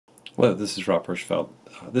Hello, this is Rob Hirschfeld.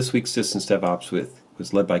 This week's Distance DevOps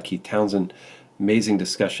was led by Keith Townsend. Amazing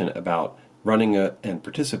discussion about running and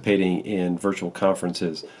participating in virtual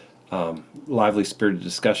conferences. Lively, spirited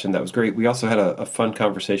discussion. That was great. We also had a fun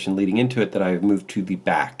conversation leading into it that I have moved to the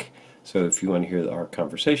back. So if you want to hear our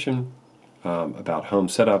conversation about home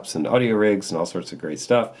setups and audio rigs and all sorts of great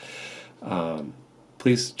stuff,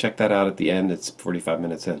 please check that out at the end. It's 45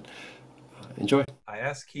 minutes in. Enjoy. I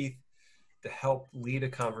asked Keith to help lead a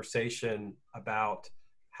conversation about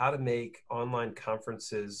how to make online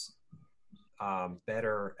conferences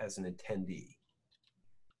better as an attendee,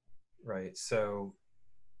 right? So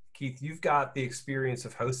Keith, you've got the experience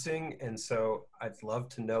of hosting, and so I'd love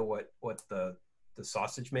to know what the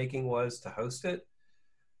sausage making was to host it.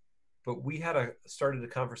 But we started a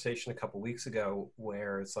conversation a couple weeks ago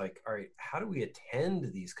where it's like, all right, how do we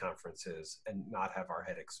attend these conferences and not have our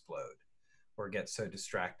head explode or get so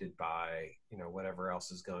distracted by, whatever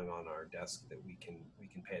else is going on our desk that we can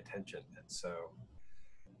pay attention? And so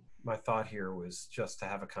my thought here was just to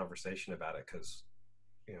have a conversation about it because,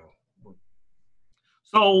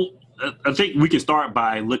 So I think we can start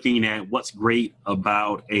by looking at what's great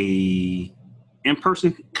about a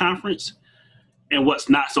in-person conference and what's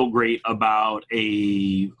not so great about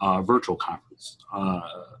a virtual conference.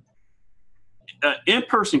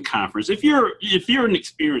 In-person conference, if you're an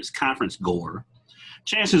experienced conference goer,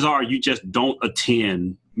 chances are you just don't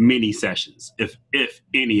attend many sessions, if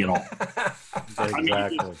any at all.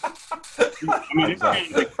 Exactly.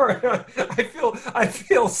 I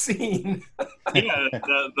feel seen. Yeah,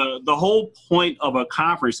 the whole point of a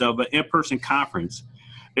conference, of an in-person conference,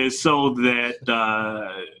 is so that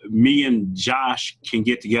me and Josh can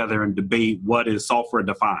get together and debate what is software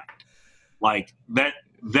defined. Like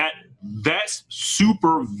that's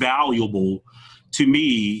super valuable to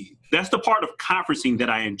me. That's the part of conferencing that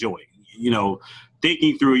I enjoy.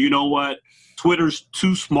 Thinking through, what, Twitter's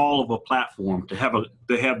too small of a platform to have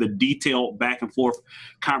the detailed back and forth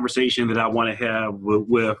conversation that I want to have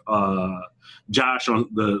with Josh on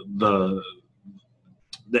the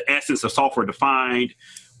essence of software defined.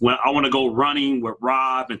 When I want to go running with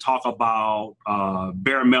Rob and talk about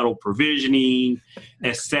bare metal provisioning,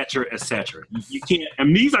 et cetera, et cetera. You can't,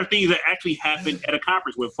 and these are things that actually happen at a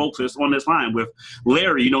conference with folks that's on this line. With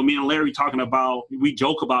Larry, me and Larry talking about, we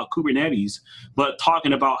joke about Kubernetes, but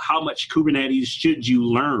talking about how much Kubernetes should you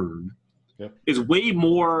learn is way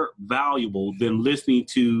more valuable than listening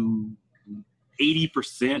to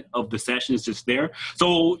 80% of the sessions that's there.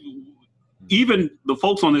 So even the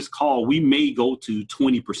folks on this call, we may go to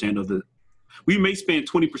 20% we may spend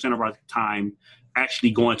 20% of our time actually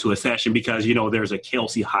going to a session because, there's a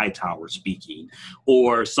Kelsey Hightower speaking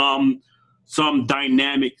or some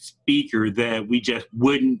dynamic speaker that we just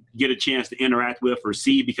wouldn't get a chance to interact with or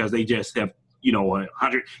see because they just have,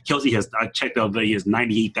 100. Kelsey I checked the other day, he has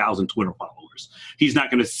 98,000 Twitter followers. He's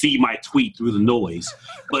not going to see my tweet through the noise,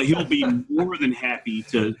 but he'll be more than happy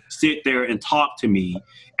to sit there and talk to me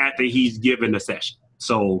after he's given a session.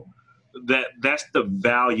 So that's the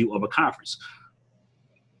value of a conference.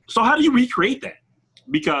 So how do you recreate that?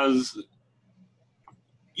 Because,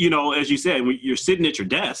 as you said, when you're sitting at your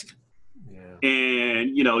desk,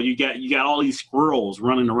 and you got all these squirrels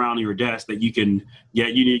running around your desk that you can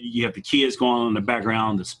get. You have the kids going on in the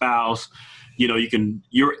background, the spouse.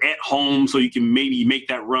 You're at home, so you can maybe make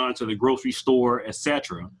that run to the grocery store,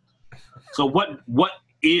 etc. So what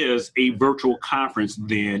is a virtual conference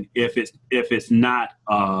then if it's not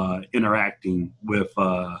interacting with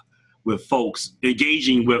folks,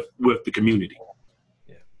 engaging with the community?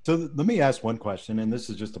 Yeah. So let me ask one question, and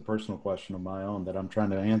this is just a personal question of my own that I'm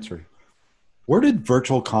trying to answer. Where did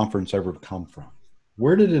virtual conference ever come from?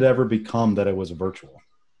 Where did it ever become that it was virtual?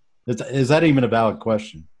 Is that even a valid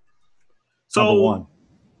question? So number one.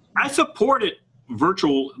 I supported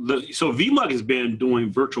virtual. So VMUG has been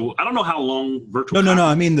doing virtual. I don't know how long virtual. No.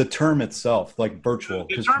 I mean the term itself, like virtual.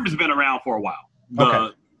 The term has been around for a while.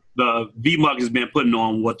 Okay. The VMUG has been putting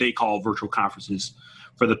on what they call virtual conferences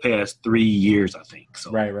for the past 3 years, I think.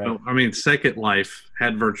 So right. Well, Second Life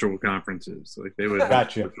had virtual conferences. Like they would.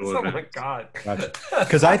 Gotcha. Oh my God. Gotcha.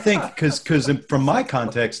 Because I think, because from my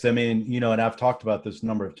context, and I've talked about this a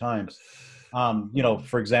number of times.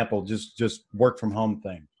 For example, just work from home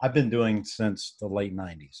thing. I've been doing since the late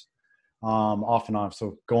 90s, off and on.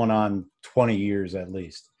 So going on 20 years at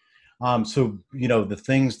least. So the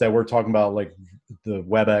things that we're talking about, like the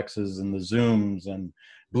WebExes and the Zooms and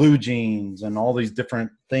Blue Jeans and all these different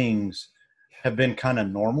things have been kind of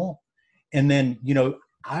normal. And then,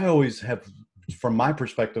 I always have, from my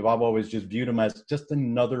perspective, I've always just viewed them as just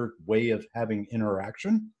another way of having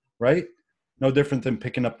interaction, right? no different than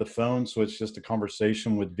picking up the phone. So it's just a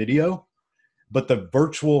conversation with video. But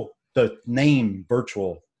the name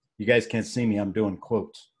virtual, you guys can't see me, I'm doing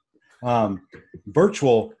quotes.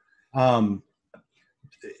 Virtual,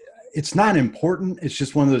 it's not important. It's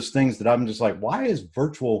just one of those things that I'm just like, why is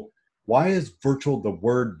virtual, the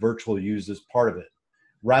word virtual used as part of it,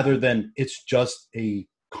 rather than it's just a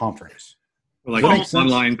conference? Like an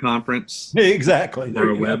online conference. Exactly.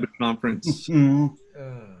 Or a web conference. Mm-hmm.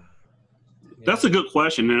 That's a good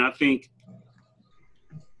question. And I think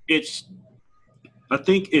it's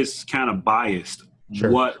kind of biased.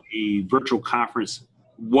 Sure. What a virtual conference,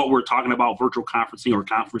 what we're talking about, virtual conferencing or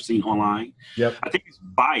conferencing online. Yep. I think it's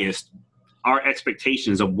biased our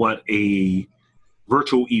expectations of what a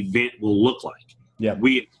virtual event will look like. Yeah.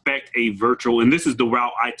 We expect a virtual, and this is the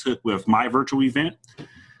route I took with my virtual event.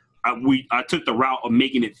 I took the route of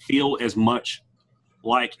making it feel as much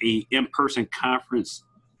like a in-person conference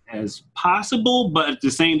as possible, but at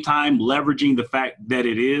the same time leveraging the fact that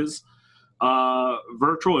it is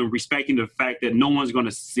virtual and respecting the fact that no one's going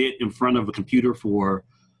to sit in front of a computer for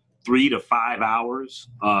 3 to 5 hours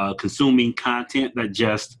consuming content that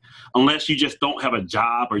just, unless you just don't have a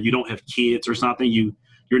job or you don't have kids or something,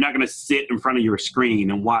 you're not going to sit in front of your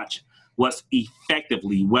screen and watch what's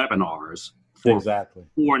effectively webinars for exactly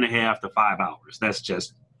 4.5 to 5 hours. That's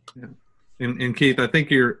just. Yeah. And Keith, I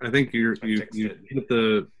think you hit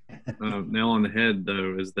the nail on the head,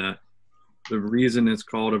 though, is that the reason it's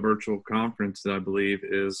called a virtual conference, I believe,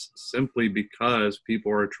 is simply because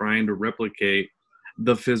people are trying to replicate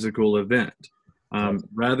the physical event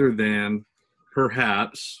rather than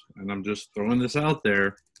perhaps, and I'm just throwing this out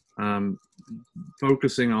there,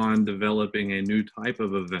 focusing on developing a new type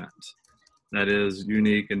of event that is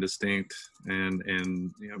unique and distinct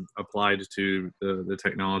and applied to the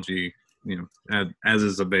technology, as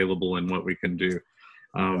is available and what we can do.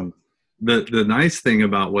 The nice thing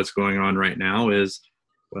about what's going on right now is,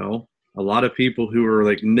 well, a lot of people who are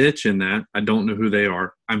like niche in that, I don't know who they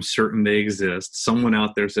are. I'm certain they exist. Someone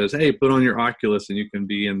out there says, hey, put on your Oculus and you can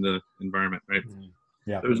be in the environment, right?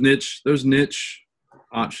 Yeah. Those niche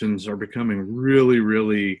options are becoming really,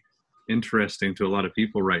 really interesting to a lot of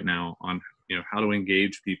people right now on, how to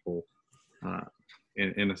engage people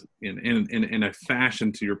in a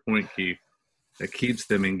fashion, to your point, Keith, that keeps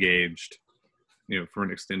them engaged, for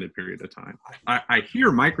an extended period of time. I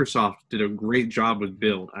hear Microsoft did a great job with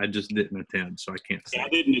Build. I just didn't attend, so I can't say. I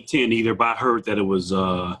didn't attend either, but I heard that it was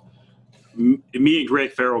me and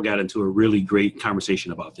Greg Farrell got into a really great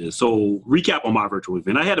conversation about this. So recap on my virtual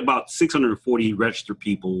event. I had about 640 registered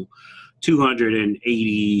people,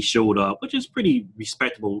 280 showed up, which is pretty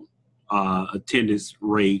respectable attendance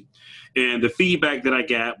rate. And the feedback that I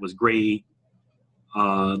got was great.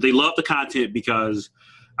 They loved the content because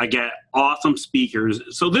I got awesome speakers.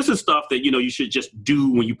 So this is stuff that, you should just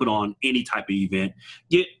do when you put on any type of event.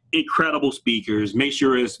 Get incredible speakers, make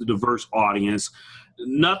sure it's a diverse audience.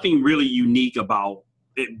 Nothing really unique about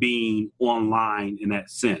it being online in that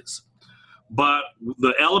sense. But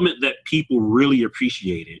the element that people really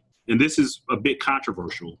appreciated, and this is a bit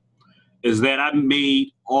controversial, is that I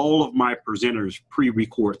made all of my presenters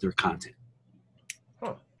pre-record their content.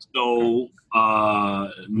 So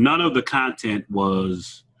none of the content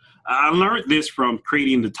was, I learned this from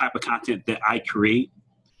creating the type of content that I create.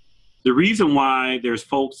 The reason why there's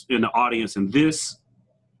folks in the audience in this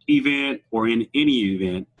event or in any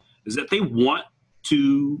event is that they want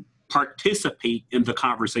to participate in the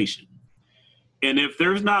conversation. And if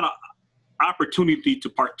there's not an opportunity to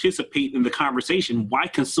participate in the conversation, why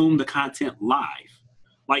consume the content live?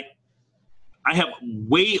 Like, I have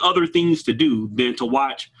way other things to do than to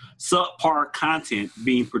watch subpar content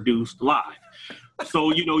being produced live.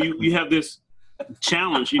 So, you have this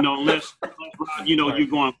challenge, unless you're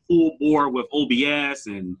going full bore with OBS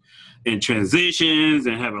and transitions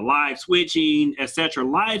and having live switching, etc.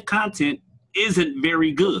 Live content isn't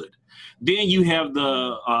very good. Then you have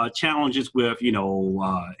the challenges with,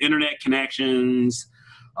 internet connections,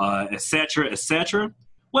 etc., etc.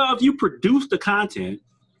 Well, if you produce the content,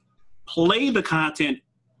 play the content,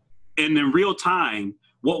 and in real time,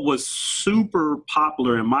 what was super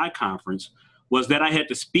popular in my conference was that I had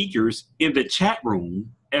the speakers in the chat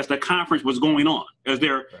room as the conference was going on, as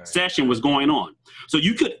their session was going on. So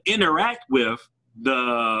you could interact with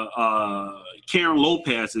the Karen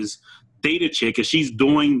Lopez's data chick, as she's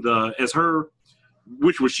doing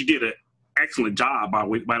she did an excellent job, by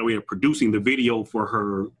the way, of producing the video for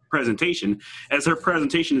her presentation. As her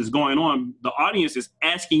presentation is going on, the audience is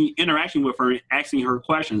interacting with her, asking her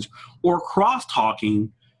questions, or cross-talking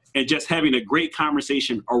and just having a great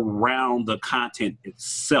conversation around the content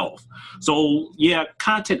itself. So yeah,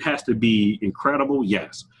 content has to be incredible,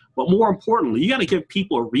 yes. But more importantly, you got to give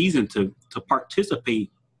people a reason to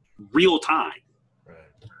participate real time.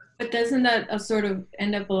 But doesn't that sort of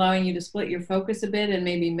end up allowing you to split your focus a bit and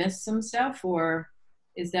maybe miss some stuff? Or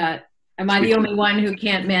am I the only one who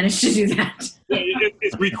can't manage to do that?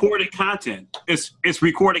 It's recorded content. It's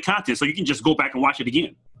recorded content, so you can just go back and watch it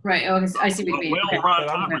again. Right. Oh, I see what you mean. Well-run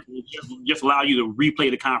conference will just allow you to replay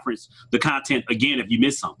the content again if you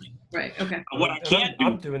miss something. Right. Okay. What I can't do,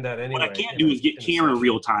 I'm doing that anyway. What I can't do is get Karen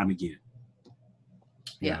real time again.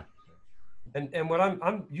 Yeah. And when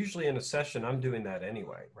I'm usually in a session, I'm doing that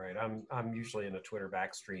anyway, right? I'm usually in a Twitter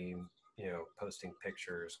backstream, posting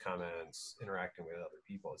pictures, comments, interacting with other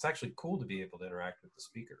people. It's actually cool to be able to interact with the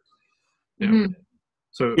speaker. Yeah. Mm-hmm.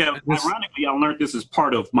 So ironically, I learned this as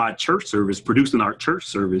part of my church service, producing our church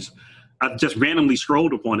service. I just randomly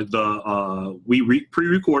scrolled upon it. We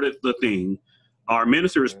pre-recorded the thing. Our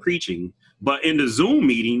minister is preaching, but in the Zoom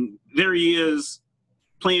meeting, there he is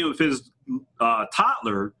playing with his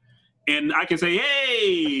toddler. And I can say,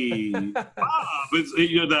 "Hey, Bob,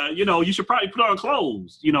 you should probably put on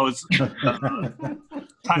clothes." It's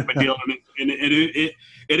type of deal, and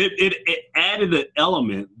it added an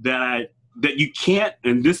element that you can't.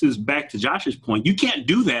 And this is back to Josh's point. You can't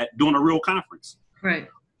do that during a real conference, right?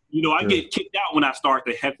 I get kicked out when I start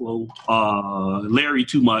to heckle Larry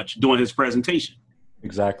too much during his presentation.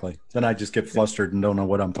 Exactly. Then I just get flustered and don't know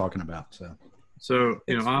what I'm talking about. So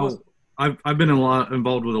I've been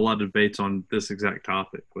involved with a lot of debates on this exact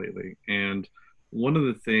topic lately, and one of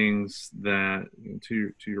the things that,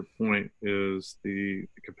 to your point, is the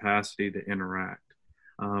capacity to interact.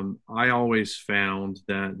 I always found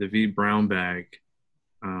that the V Brown Bag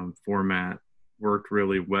format worked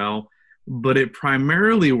really well, but it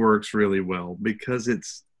primarily works really well because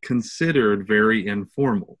it's considered very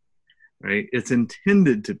informal, right? It's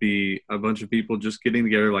intended to be a bunch of people just getting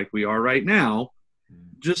together like we are right now,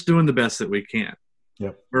 just doing the best that we can.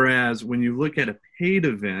 Yep. Whereas when you look at a paid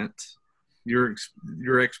event, your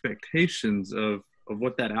expectations of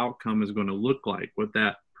what that outcome is going to look like, what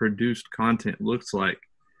that produced content looks like,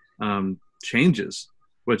 changes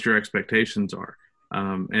what your expectations are.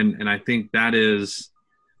 And I think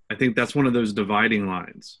that's one of those dividing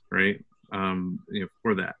lines, right?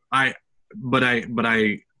 For that. But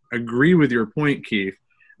I agree with your point, Keith,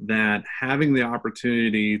 that having the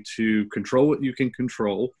opportunity to control what you can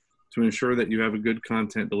control to ensure that you have a good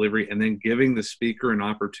content delivery, and then giving the speaker an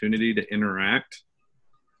opportunity to interact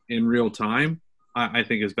in real time, I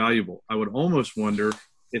think is valuable. I would almost wonder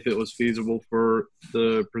if it was feasible for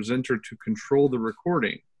the presenter to control the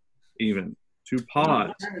recording, even to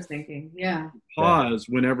pause. I was thinking, yeah. Pause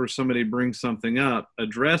whenever somebody brings something up,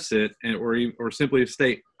 address it, or simply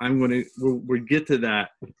state, we'll get to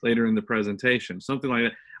that later in the presentation, something like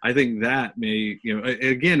that. I think that may,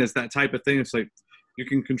 again, it's that type of thing. It's like you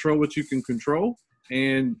can control what you can control,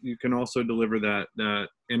 and you can also deliver that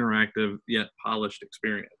interactive yet polished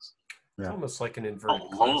experience. It's almost like an inverted.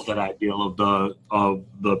 I love that idea of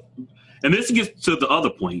the, and this gets to the other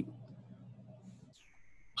point.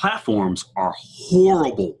 Platforms are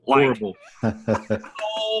horrible. Horrible.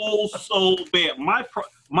 So bad.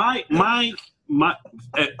 I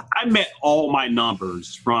met all my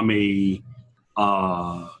numbers from a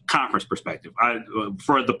conference perspective.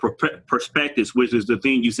 For the prospectus, which is the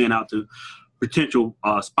thing you send out to potential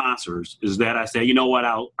sponsors, is that I say, you know what,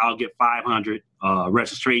 I'll get 500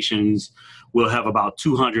 registrations. We'll have about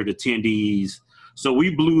 200 attendees. So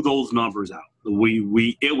we blew those numbers out.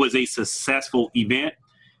 It was a successful event,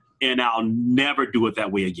 and I'll never do it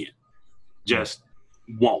that way again. Just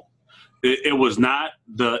won't. It was not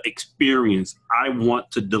the experience I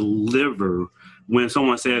want to deliver when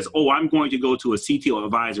someone says, "Oh, I'm going to go to a CTO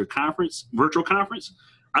Advisor conference, virtual conference."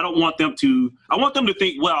 I want them to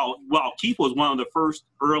think, well, Keith was one of the first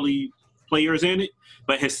early players in it,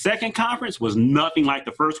 but his second conference was nothing like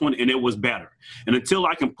the first one, and it was better. And until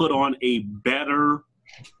I can put on a better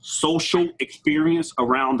social experience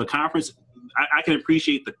around the conference, I can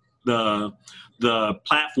appreciate the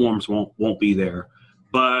platforms won't be there.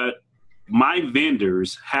 But my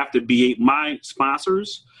vendors my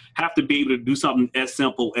sponsors have to be able to do something as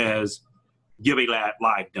simple as give a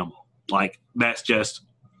live demo. Like that's just,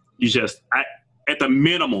 at the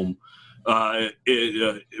minimum, Rob,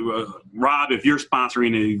 if you're sponsoring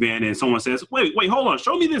an event and someone says, wait, hold on,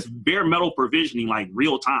 show me this bare metal provisioning like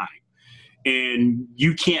real time, and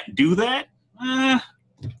you can't do that, I'm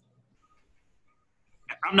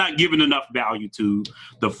not giving enough value to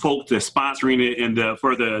the folks that's sponsoring it, and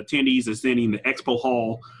for the attendees that's in the expo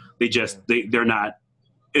hall, they're not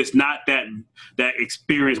it's not that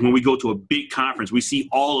experience when we go to a big conference. We see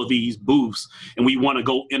all of these booths and we want to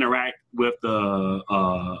go interact with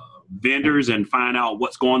the vendors and find out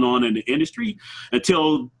what's going on in the industry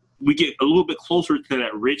until we get a little bit closer to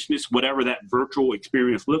that richness, whatever that virtual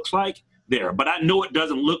experience looks like there. But I know it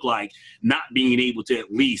doesn't look like not being able to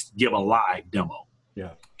at least give a live demo.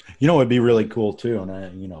 Yeah. You know, it'd be really cool too.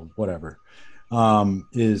 And whatever,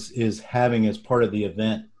 is having as part of the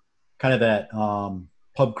event, kind of that,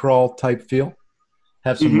 pub crawl type feel,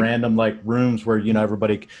 have some random like rooms where,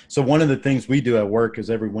 everybody. So one of the things we do at work is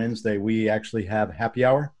every Wednesday, we actually have happy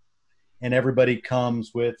hour and everybody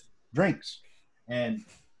comes with drinks. And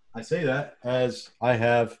I say that as I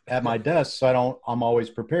have at my desk, so I'm always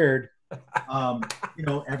prepared.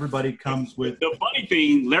 Everybody comes with. The funny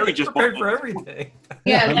thing, Larry just prepared for everything.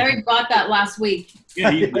 Yeah, Larry bought that last week. Yeah,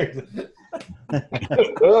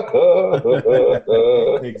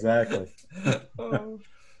 exactly.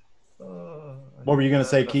 What were you going to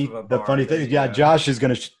say, Keith? The funny thing, Josh is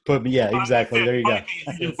going to put me. Yeah, exactly. There you go.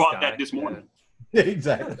 You just bought that this morning.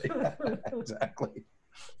 Exactly.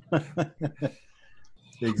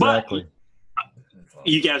 Exactly. But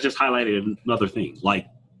you guys just highlighted another thing. Like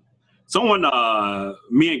someone,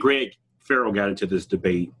 me and Greg Farrell got into this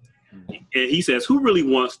debate, and he says, "Who really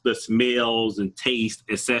wants the smells and taste,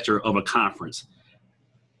 etc., of a conference?"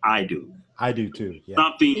 I do. I do too.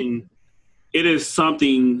 Yeah. It is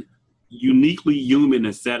something uniquely human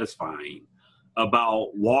and satisfying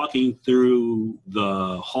about walking through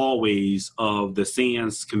the hallways of the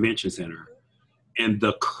Sands Convention Center and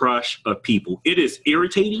the crush of people. It is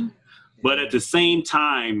irritating, but at the same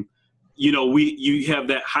time, you have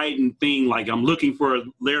that heightened thing, like I'm looking for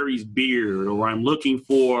Larry's beard, or I'm looking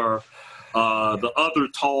for the other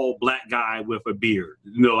tall black guy with a beard.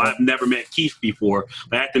 I've never met Keith before,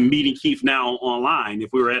 but after meeting Keith now online,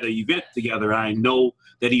 if we were at an event together, I know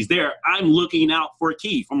that he's there. I'm looking out for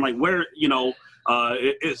Keith. I'm like, where,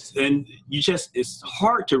 it's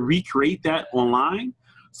hard to recreate that online.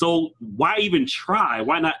 So why even try?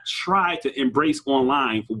 Why not try to embrace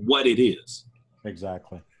online for what it is?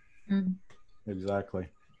 Exactly. Mm-hmm. Exactly.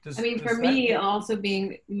 For me, also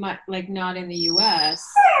being not in the U.S.,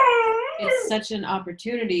 it's such an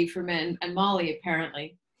opportunity for men, and Molly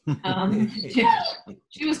apparently.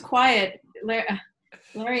 She was quiet.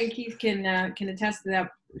 Larry and Keith can attest to that.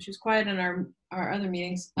 She was quiet in our other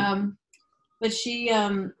meetings. But she,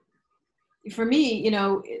 for me,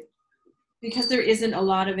 because there isn't a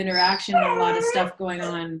lot of interaction and a lot of stuff going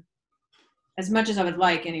on, as much as I would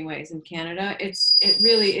like anyways in Canada, it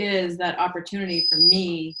really is that opportunity for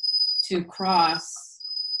me to cross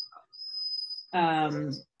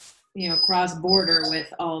border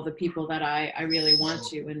with all the people that I really want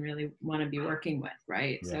to and really want to be working with,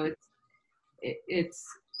 right? Yeah. So it's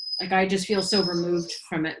like I just feel so removed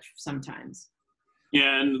from it sometimes.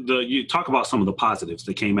 Yeah, and you talk about some of the positives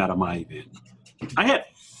that came out of my event. I had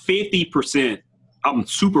 50%. I'm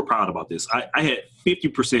super proud about this. I had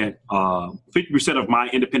 50%. 50% of my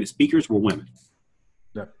independent speakers were women.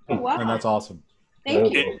 Yeah, wow. And that's awesome.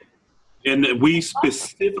 Thank you. And we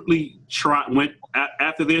specifically went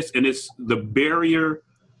after this, and it's the barrier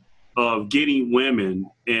of getting women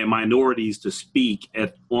and minorities to speak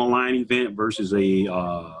at online event versus a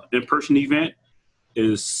in-person event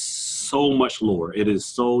is so much lower. It is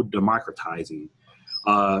so democratizing.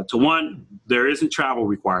 To one, there isn't travel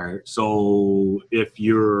required. So if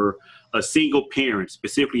you're a single parent,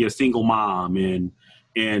 specifically a single mom, and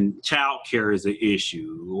childcare is an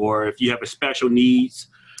issue, or if you have a special needs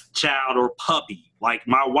child or puppy, like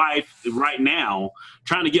my wife right now,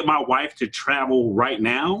 trying to get my wife to travel right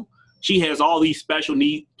now, she has all these special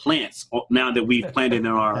need plants now that we've planted in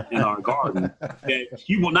our garden that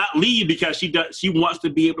she will not leave because she wants to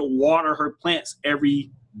be able to water her plants every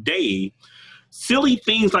day. Silly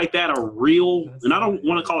things like that are real, and I don't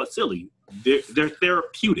want to call it silly. They're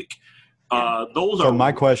therapeutic. So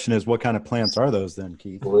my question is, what kind of plants are those then,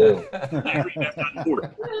 Keith? Larry, that's not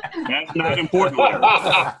important. That's not important, Larry.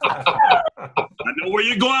 I know where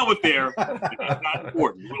you're going with there, but that's not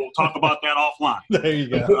important. We'll talk about that offline. There you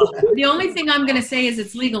go. The only thing I'm going to say is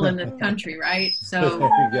it's legal in this country, right? So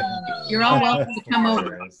you're all welcome to come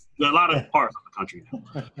over. There are a lot of parts of the country now.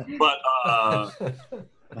 But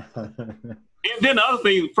and then the other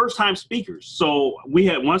thing, first-time speakers. So we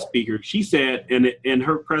had one speaker. She said in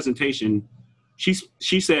her presentation, she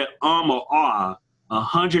said or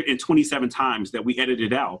 127 times that we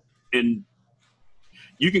edited out. And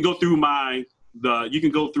you can go through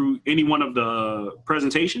any one of the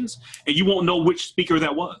presentations, and you won't know which speaker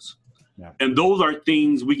that was. Yeah. And those are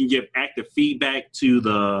things we can give active feedback to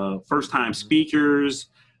the first-time speakers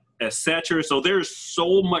etc. So there's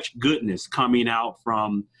so much goodness coming out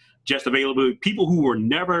from just availability. People who were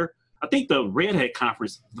never, I think the Red Hat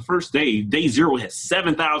conference, the first day, day 0, had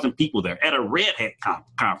 7,000 people there at a Red Hat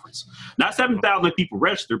conference. Not 7,000 people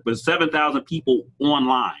registered, but 7,000 people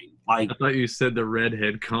online. Like, I thought you said the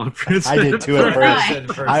Redhead conference. I did too at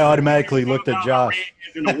first. I automatically looked at Josh.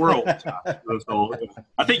 In the world, so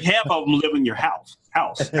I think half of them live in your house.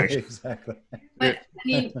 Actually. Exactly. But I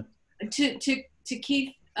mean, to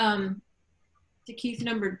Keith, to Keith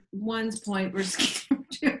number 1's point versus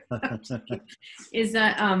Keith number 2 is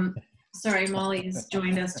that sorry, Molly has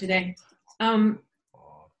joined us today. You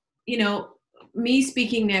know, me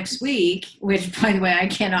speaking next week, which by the way, I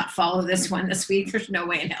cannot follow this one this week. There's no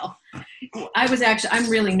way in hell. I'm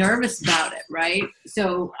really nervous about it, right?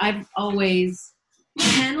 So I've always,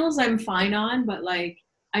 panels I'm fine on, but like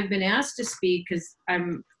I've been asked to speak because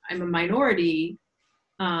I'm a minority,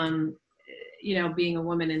 you know, being a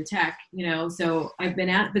woman in tech, you know, so I've been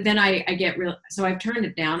at, but then I get real, so I've turned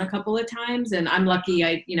it down a couple of times, and I'm lucky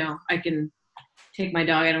I can take my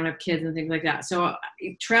dog. I don't have kids and things like that. So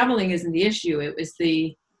traveling isn't the issue. It was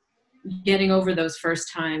the getting over those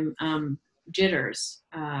first time jitters.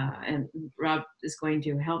 And Rob is going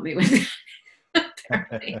to help me with it.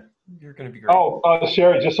 You're going to be great. Oh,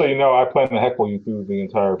 Sherry, just so you know, I plan to heckle you through the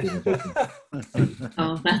entire presentation.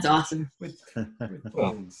 Oh, that's awesome. With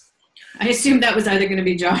balloons. I assumed that was either going to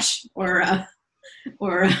be Josh or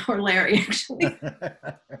Larry, actually.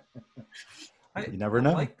 You never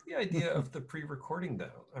know. I like the idea of the pre-recording,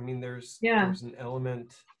 though. I mean, there's an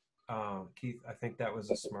element. Keith, I think that was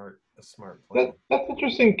a smart plan. That's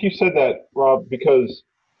interesting. You said that, Rob, because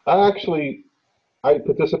I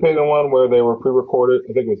participated in one where they were pre-recorded.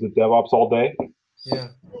 I think it was the DevOps all day. Yeah.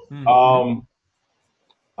 Mm-hmm.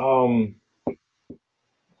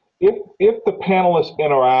 If the panelists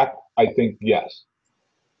interact, I think yes.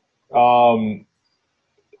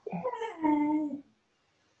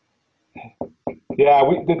 Yeah,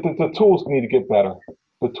 the tools need to get better.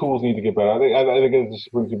 The tools need to get better. I think it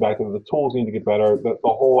just brings you back to the tools need to get better. The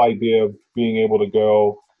whole idea of being able to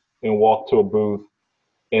go and walk to a booth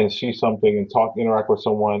and see something and interact with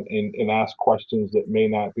someone and ask questions that may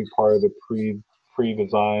not be part of the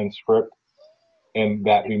pre-designed script, and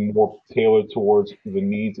that be more tailored towards the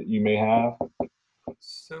needs that you may have.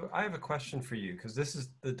 So I have a question for you, because this is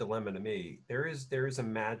the dilemma to me. There is a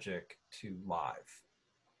magic to live.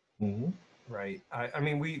 Mm-hmm. Right. I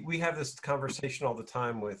mean, we have this conversation all the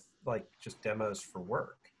time with like just demos for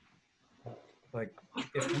work. Like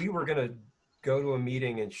if we were going to go to a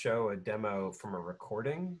meeting and show a demo from a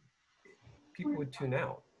recording, people would tune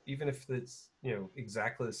out, even if it's, you know,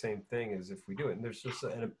 exactly the same thing as if we do it. And there's just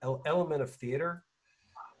an element of theater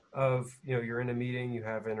of, you know, you're in a meeting, you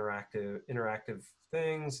have interactive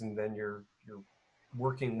things, and then you're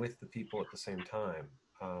working with the people at the same time.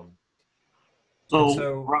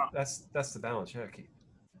 So that's the balance, yeah, Keith.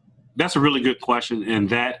 That's a really good question, and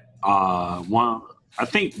that I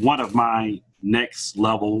think one of my next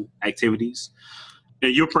level activities,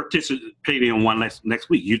 and you're participating in one next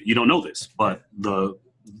week. You don't know this, but the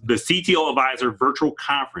CTO Advisor virtual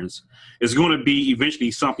conference is going to be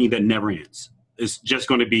eventually something that never ends. It's just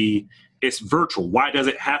going to be, it's virtual. Why does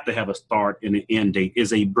it have to have a start and an end date?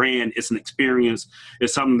 It's a brand, it's an experience,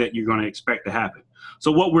 it's something that you're going to expect to happen.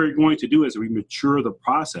 So what we're going to do as we mature the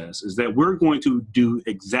process is that we're going to do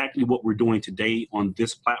exactly what we're doing today on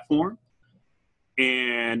this platform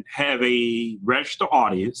and have a registered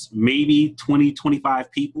audience, maybe 20,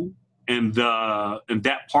 25 people, and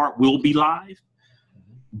that part will be live.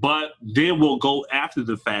 But then we'll go after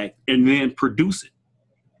the fact and then produce it.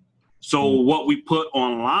 So what we put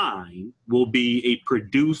online will be a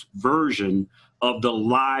produced version of the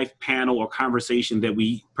live panel or presentation that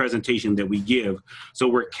we give. So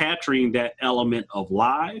we're capturing that element of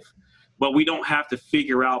live, but we don't have to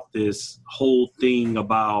figure out this whole thing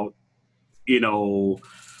about, you know,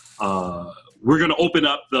 we're going to open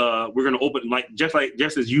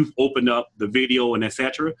just as you've opened up the video and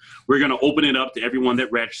etc. We're going to open it up to everyone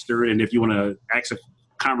that registered. And if you want to ask a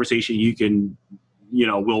conversation, you can, you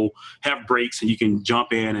know, we'll have breaks and you can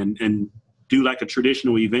jump in and do like a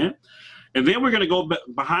traditional event. And then we're going to go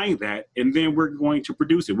behind that, and then we're going to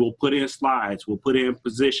produce it. We'll put in slides, we'll put in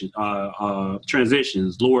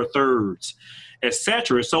transitions, lower thirds,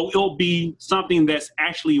 etc. So it'll be something that's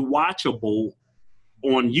actually watchable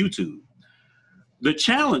on YouTube. The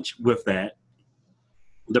challenge with that,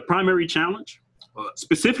 the primary challenge,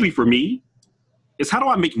 specifically for me, is how do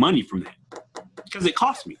I make money from that? Because it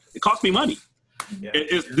costs me. It costs me money. Yeah.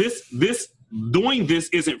 Doing this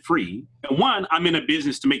isn't free. And one, I'm in a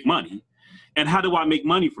business to make money. And how do I make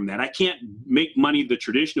money from that? I can't make money the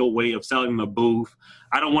traditional way of selling a booth.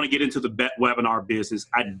 I don't want to get into the webinar business.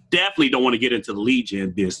 I definitely don't want to get into the lead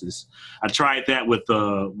gen business. I tried that with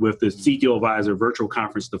the CTO Advisor virtual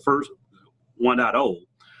conference, the first 1.0.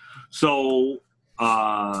 So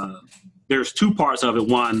there's two parts of it.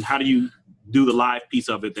 One, how do you do the live piece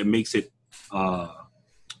of it that makes it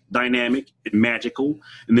dynamic and magical?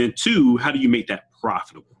 And then two, how do you make that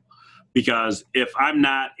profitable? Because if I'm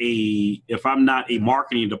not a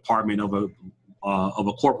marketing department of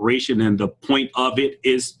a corporation, and the point of it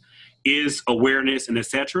is awareness and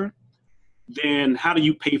etc., then how do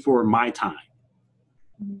you pay for my time?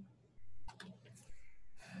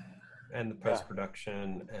 And the post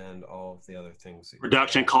production and all of the other things.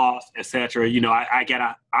 Production costs, etc. You know,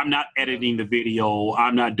 I'm not editing the video.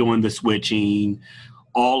 I'm not doing the switching.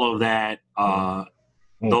 All of that, though,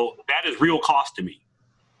 that is real cost to me.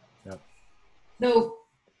 So,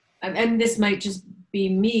 and this might just be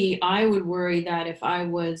me, I would worry that if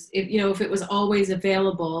it was always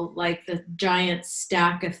available, like the giant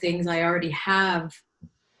stack of things I already have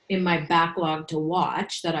in my backlog to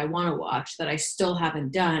watch, that I want to watch, that I still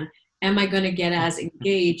haven't done, am I going to get as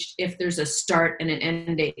engaged if there's a start and an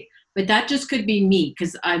end date? But that just could be me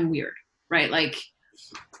because I'm weird, right? Like,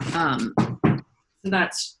 so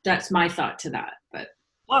that's my thought to that. But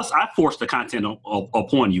plus, I force the content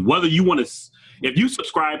upon you. Whether you want to, if you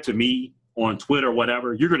subscribe to me on Twitter or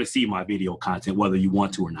whatever, you're going to see my video content, whether you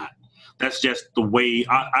want to or not. That's just the way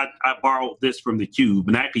I borrowed this from the Cube,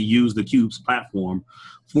 and I actually use the Cube's platform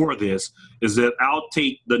for this, is that I'll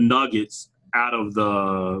take the nuggets out of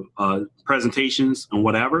the presentations and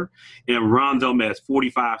whatever and run them as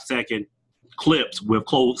 45-second clips with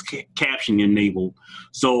closed captioning enabled,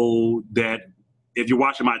 so that if you're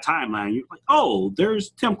watching my timeline, you're like, oh, there's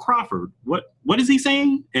Tim Crawford. What is he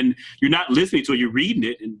saying? And you're not listening to it, you're reading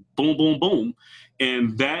it, and boom, boom, boom.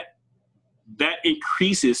 And that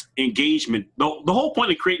increases engagement. The whole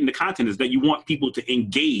point of creating the content is that you want people to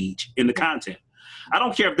engage in the content. I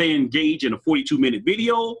don't care if they engage in a 42-minute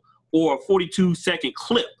video or a 42-second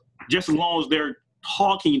clip, just as long as they're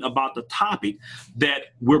talking about the topic that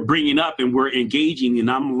we're bringing up and we're engaging,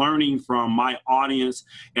 and I'm learning from my audience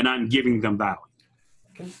and I'm giving them value.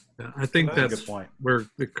 I think that's where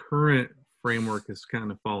the current framework is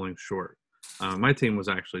kind of falling short. My team was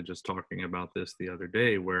actually just talking about this the other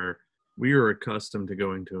day, where we are accustomed to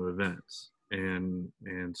going to events and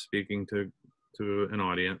speaking to an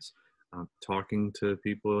audience, talking to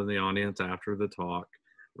people in the audience after the talk,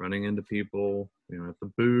 running into people, at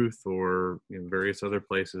the booth or various other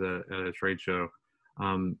places at a trade show,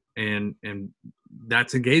 and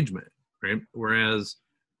that's engagement, right? Whereas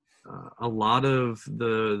a lot of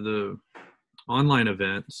the online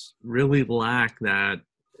events really lack that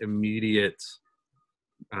immediate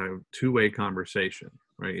two-way conversation,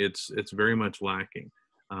 right? It's very much lacking.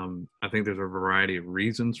 I think there's a variety of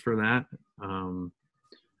reasons for that.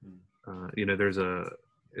 There's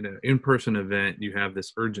in an in-person event, you have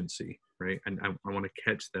this urgency, right? And I want to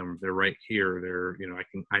catch them. They're right here. They're,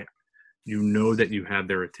 that you have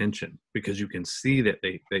their attention because you can see that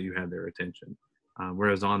you have their attention.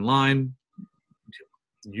 Whereas online,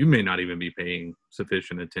 you may not even be paying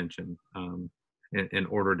sufficient attention in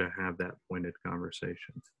order to have that pointed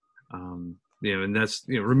conversation. And that's,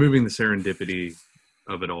 removing the serendipity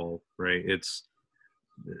of it all, right? It's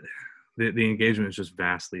the engagement is just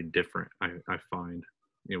vastly different, I find,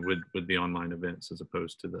 with the online events as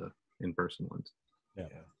opposed to the in-person ones. Yeah.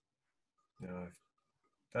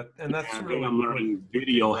 That's really I'm learning.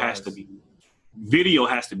 Video has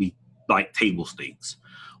to be like table stakes.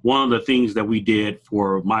 One of the things that we did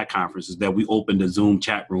for my conference is that we opened a Zoom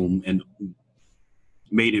chat room and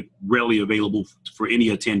made it readily available for any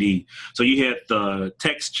attendee. So you had the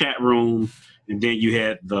text chat room, and then you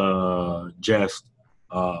had the just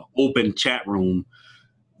open chat room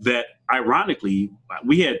that, ironically,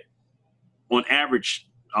 we had on average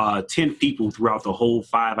 10 people throughout the whole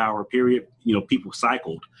 5-hour period. People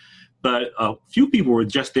cycled, but a few people were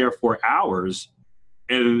just there for hours.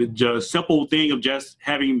 And just simple thing of just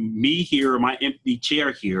having me here, my empty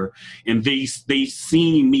chair here, and they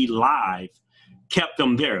seeing me live kept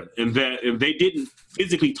them there. And that if they didn't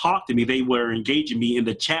physically talk to me, they were engaging me in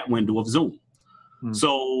the chat window of Zoom.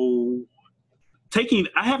 So I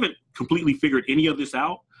haven't completely figured any of this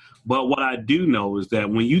out, but what I do know is that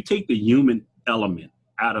when you take the human element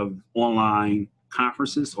out of online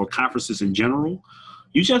conferences or conferences in general,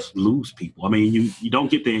 you just lose people. I mean, you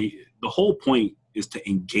don't get the whole point is to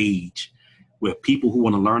engage with people who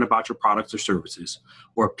want to learn about your products or services,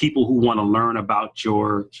 or people who want to learn about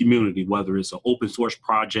your community, whether it's an open source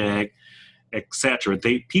project, etc.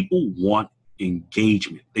 People want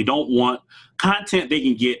engagement. They don't want content they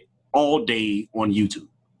can get all day on YouTube.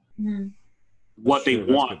 Mm-hmm. What they That's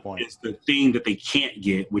a want good point. is the thing that they can't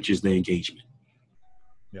get, which is the engagement.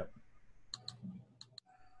 Yep.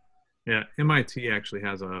 Yeah, MIT actually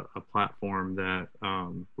has a platform that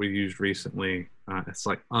we used recently. It's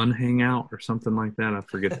like Unhangout or something like that. I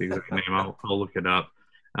forget the exact name. I'll look it up.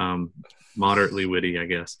 Moderately witty, I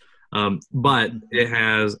guess. But it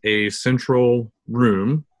has a central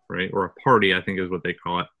room, right, or a party, I think is what they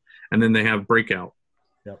call it, and then they have breakout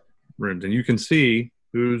rooms, and you can see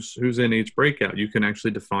who's in each breakout. You can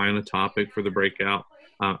actually define a topic for the breakout.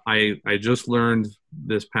 I just learned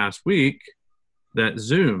this past week that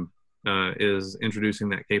Zoom is introducing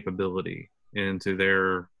that capability into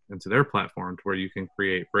their platform, to where you can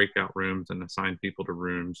create breakout rooms and assign people to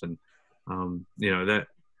rooms, and that.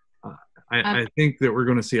 I think that we're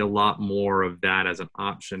going to see a lot more of that as an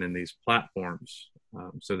option in these platforms,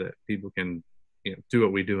 so that people can do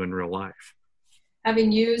what we do in real life.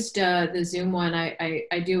 Having used the Zoom one,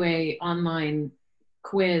 I do a online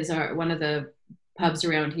quiz. One of the pubs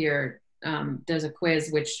around here does a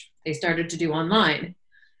quiz, which they started to do online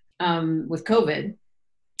with COVID,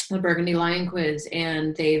 the Burgundy Lion quiz,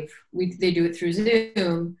 and they do it through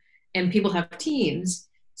Zoom, and people have teams.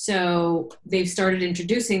 So they've started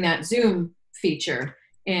introducing that Zoom feature,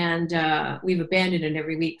 and we've abandoned it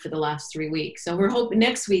every week for the last 3 weeks. So we're hoping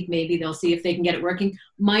next week maybe they'll see if they can get it working.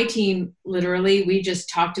 My team, literally, we just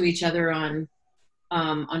talk to each other on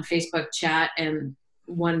Facebook chat, and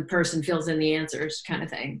one person fills in the answers, kind of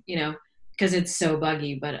thing, because it's so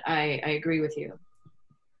buggy. But I agree with you.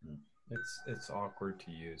 It's awkward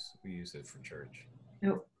to use. We use it for church.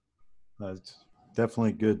 Oh. That's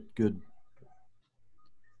definitely good.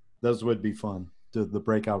 Those would be fun. The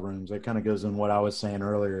breakout rooms. That kind of goes in what I was saying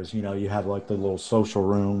earlier. Is you have like the little social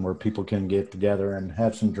room where people can get together and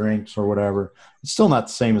have some drinks or whatever. It's still not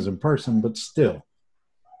the same as in person, but still,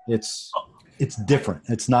 it's different.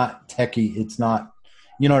 It's not techie. It's not,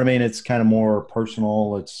 you know what I mean. It's kind of more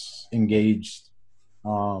personal. It's engaged.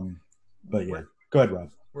 But yeah, go ahead,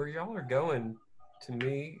 Rob. Where y'all are going, to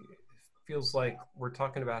me, feels like we're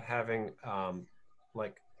talking about having a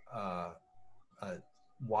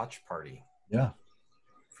watch party. Yeah.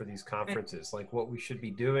 For these conferences, like what we should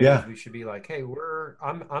be doing is we should be like, hey,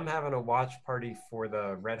 I'm having a watch party for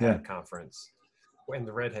the Red Hat conference, and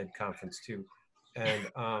the Red Hat conference too,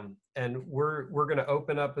 and we're gonna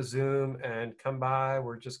open up a Zoom and come by.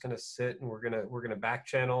 We're just gonna sit, and we're gonna back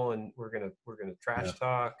channel, and we're gonna trash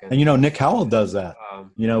talk. And Nick Howell does that.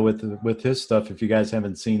 With his stuff. If you guys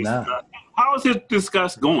haven't seen that, how is it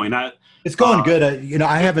discussed going? It's going good.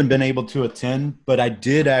 I haven't been able to attend, but I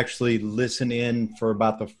did actually listen in for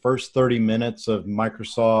about the first 30 minutes of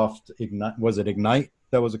Microsoft Ignite. Was it Ignite?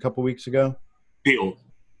 That was a couple weeks ago. Build.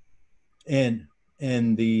 And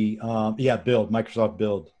the Build, Microsoft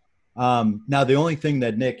Build. Now the only thing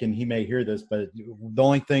that Nick, and he may hear this, but the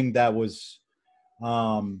only thing that was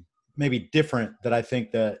maybe different that I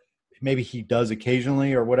think that maybe he does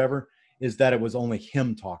occasionally or whatever is that it was only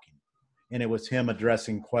him talking. And it was him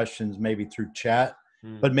addressing questions maybe through chat.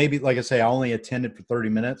 But maybe, like I say, I only attended for 30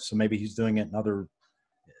 minutes. So maybe he's doing it in other,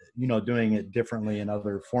 doing it differently in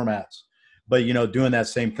other formats. But, doing that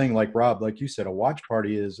same thing, like Rob, like you said, a watch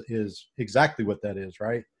party is exactly what that is,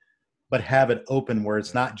 right? But have it open where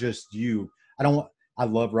it's not just you. I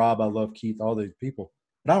love Rob, I love Keith, all these people.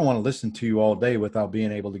 But I don't want to listen to you all day without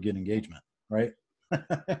being able to get engagement, right?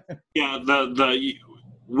 Yeah,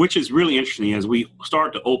 which is really interesting as we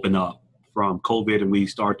start to open up from COVID, and we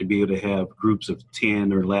start to be able to have groups of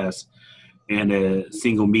 10 or less and a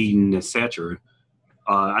single meeting, etc.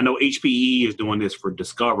 I know HPE is doing this for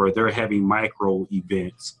Discover. They're having micro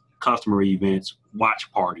events, customer events, watch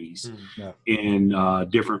parties in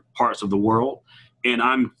different parts of the world. And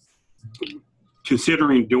I'm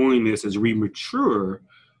considering doing this as we mature.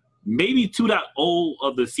 Maybe 2.0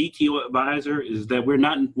 of the CTO Advisor is that we're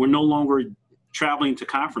no longer traveling to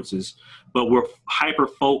conferences, but we're hyper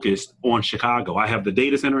focused on Chicago. I have the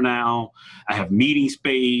data center now. I have meeting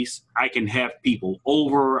space. I can have people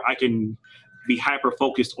over. I can be hyper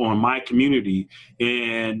focused on my community,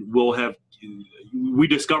 and we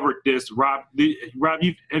discovered this. Rob,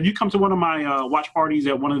 have you come to one of my watch parties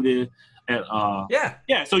at one of the?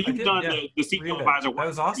 Yeah. So you've done the CTO Advisor. That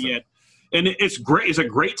was awesome. And it's great. It's a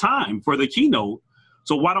great time for the keynote.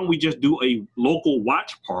 So why don't we just do a local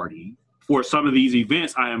watch party for some of these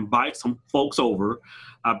events? I invite some folks over,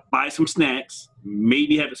 I buy some snacks,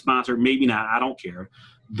 maybe have it sponsored, maybe not, I don't care.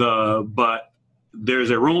 But there's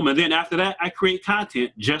a room, and then after that, I create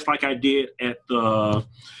content just like I did at AWS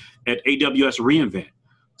reInvent.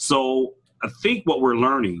 So I think what we're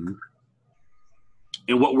learning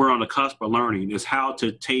and what we're on the cusp of learning is how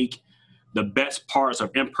to take the best parts of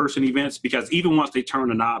in-person events, because even once they turn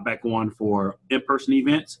the knob back on for in-person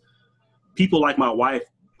events, people like my wife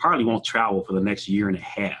probably won't travel for the next year and a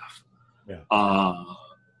half.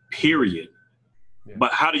 Period. Yeah.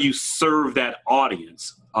 But how do you serve that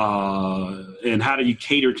audience? And how do you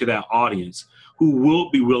cater to that audience who will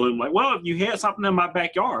be willing, like, well, if you had something in my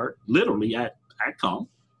backyard, literally, I'd come.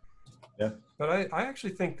 Yeah. But I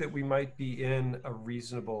actually think that we might be in a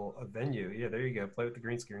reasonable venue. Yeah, there you go. Play with the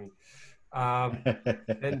green screen.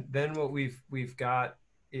 And then what we've got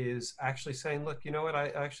is actually saying, look, you know what? I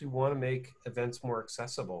actually want to make events more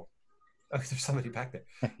accessible. Oh, there's somebody back there.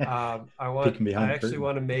 I actually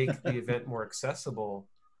want to make the event more accessible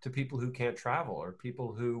to people who can't travel, or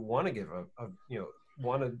people who want to give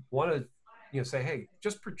want to say, hey,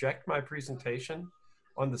 just project my presentation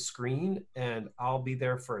on the screen and I'll be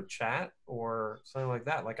there for a chat or something like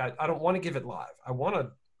that. Like I don't want to give it live. I want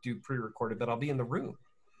to do pre-recorded, but I'll be in the room.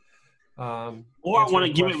 Or I want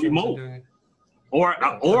to give it remote. Or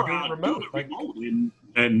I'll do it remote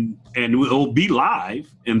and it'll be live.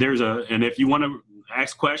 And and if you want to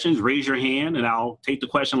ask questions, raise your hand and I'll take the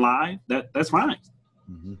question live. That's fine.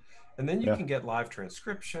 Mm-hmm. And then you can get live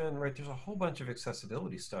transcription, right? There's a whole bunch of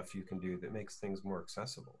accessibility stuff you can do that makes things more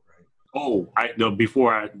accessible, right? Oh,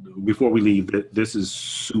 before we leave, this is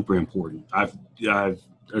super important. I've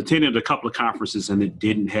attended a couple of conferences and it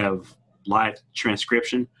didn't have live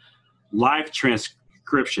transcription. Live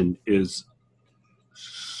transcription is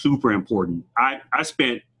super important. I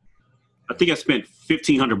think I spent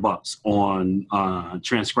 $1,500 on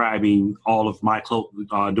transcribing all of my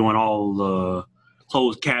doing all the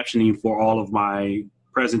closed captioning for all of my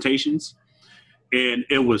presentations, and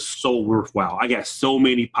it was so worthwhile. I got so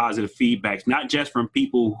many positive feedbacks, not just from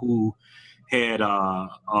people who had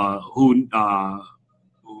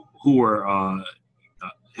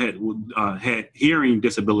had hearing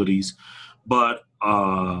disabilities, but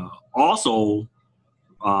also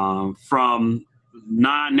from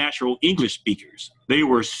non-natural English speakers. They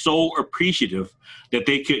were so appreciative that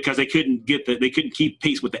they couldn't keep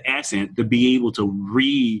pace with the accent. To be able to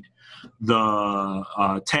read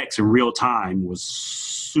the text in real time was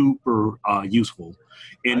super useful,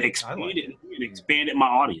 and expanded my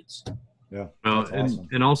audience. Yeah, well, awesome.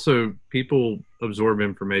 and also people absorb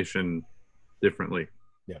information differently.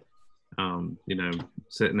 Yeah,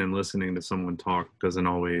 sitting and listening to someone talk doesn't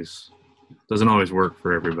always work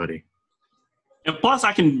for everybody. And plus,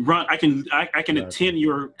 I can attend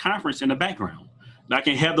your conference in the background. I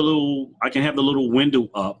can have the little window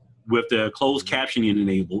up with the closed captioning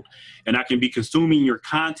enabled, and I can be consuming your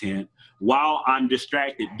content while I'm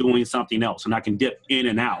distracted doing something else, and I can dip in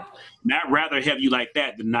and out. And I'd rather have you like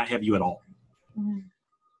that than not have you at all.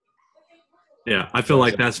 Yeah, I feel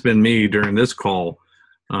like that's been me during this call.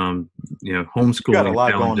 Homeschooling. You got a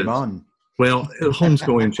lot challenges. going on. Well,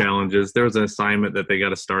 homeschooling challenges. There was an assignment that they got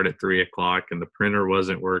to start at 3:00 and the printer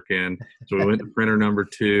wasn't working. So we went to printer number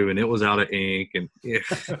 2 and it was out of ink. And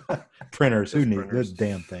Printers, who need those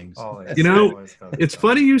damn things? It's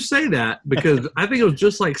funny you say that, because I think it was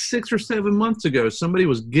just like 6 or 7 months ago, somebody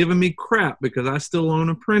was giving me crap because I still own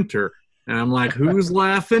a printer. And I'm like, who's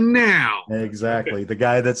laughing now? Exactly. The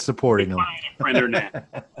guy that's supporting them. Printer now.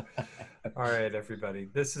 All right, everybody.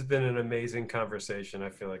 This has been an amazing conversation.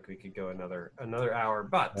 I feel like we could go another hour,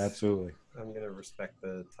 but absolutely, I'm going to respect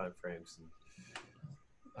the time frames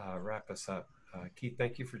and wrap us up. Keith,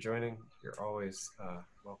 thank you for joining. You're always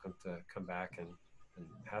welcome to come back and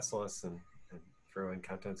hassle us and throw in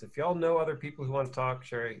contents. If y'all know other people who want to talk,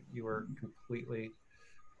 Sherry, you are completely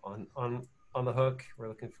on the hook. We're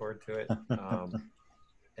looking forward to it.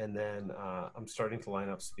 And then I'm starting to line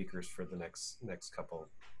up speakers for the next couple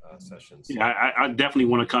sessions. Yeah, I definitely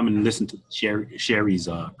want to come and listen to Sherry's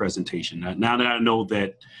presentation. Now that I know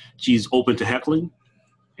that she's open to heckling,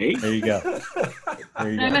 hey, there you go.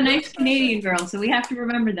 I'm a nice Canadian girl, so we have to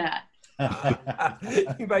remember that.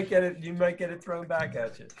 You might get it thrown back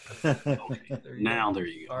at you. There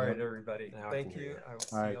you go. All right, everybody. Thank you. I will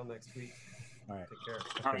see y'all next week. All right. Take care.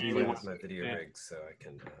 All right. I'm going to use my video rig so I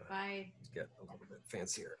can get a little bit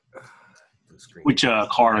fancier. Blue screen. Which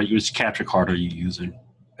capture card are you using?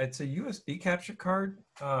 It's a USB capture card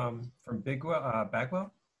from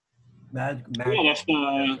Bagwell. Yeah, that's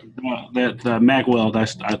the Magwell.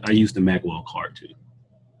 I use the Magwell card too.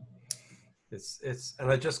 It's and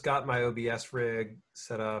I just got my OBS rig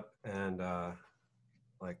set up and I'm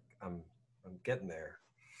getting there.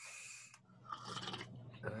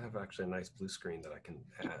 And I have actually a nice blue screen that I can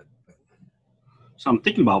add. So I'm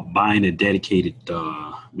thinking about buying a dedicated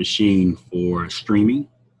machine for streaming.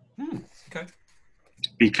 Okay.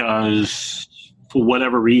 Because for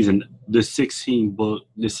whatever reason, the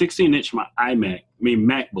 16-inch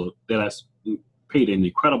MacBook that I paid an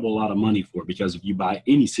incredible lot of money for, because if you buy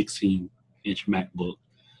any 16-inch MacBook,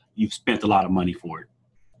 you've spent a lot of money for it.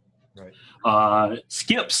 Right.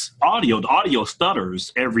 Skips audio. The audio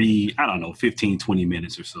stutters every, 15, 20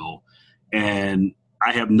 minutes or so. And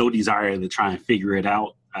I have no desire to try and figure it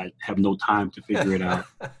out. I have no time to figure it out.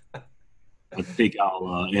 I think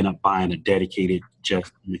I'll end up buying a dedicated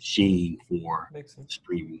just machine for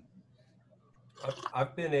streaming.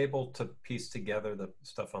 I've been able to piece together the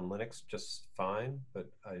stuff on Linux just fine, but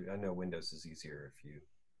I know Windows is easier if you.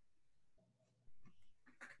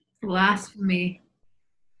 Blasphemy.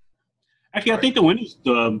 Actually, I think the Windows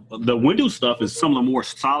stuff is some of the more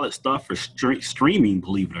solid stuff for streaming,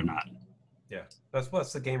 believe it or not. Yeah, that's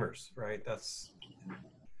the gamers, right? That's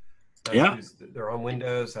yeah. They're on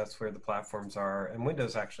Windows. That's where the platforms are. And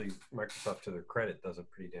Windows, actually, Microsoft, to their credit, does a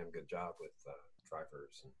pretty damn good job with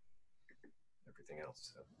drivers and everything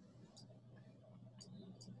else. So.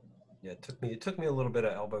 Yeah, it took me a little bit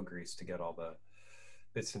of elbow grease to get all the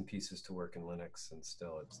bits and pieces to work in Linux, and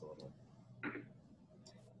still it's a little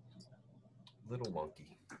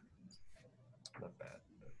wonky. Not bad.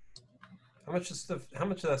 How much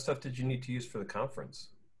of that stuff did you need to use for the conference?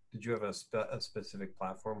 Did you have a specific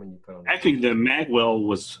platform when you put on? Actually, the Magwell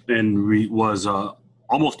was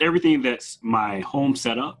almost everything that's my home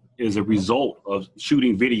setup is a result of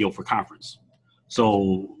shooting video for conference.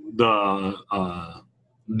 So the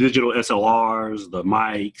digital SLRs, the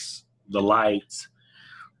mics, the lights,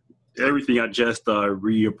 everything I just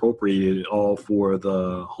reappropriated all for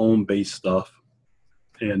the home-based stuff,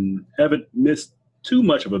 and haven't missed too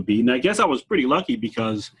much of a beat. And I guess I was pretty lucky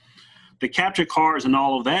because the capture cards and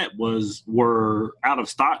all of that were out of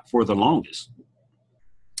stock for the longest.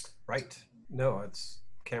 Right. No,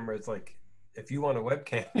 camera. It's like, if you want a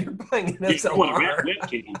webcam, you're buying an SLR. You want a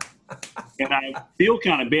webcam. And I feel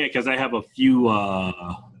kind of bad because I have a few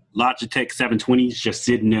Logitech 720s just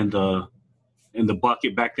sitting in the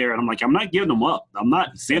bucket back there, and I'm like, I'm not giving them up. I'm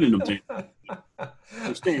not sending them to you.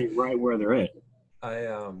 They're staying right where they're at.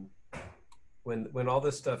 When all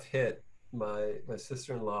this stuff hit, my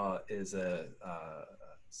sister-in-law is a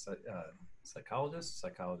psychologist,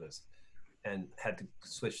 and had to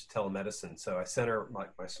switch to telemedicine. So I sent her my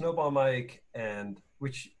Snowball mic, and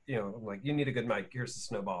which, I'm like, you need a good mic. Here's the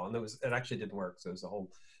Snowball, and it actually didn't work. So it was a whole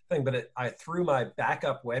thing. But I threw my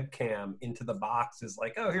backup webcam into the box. Is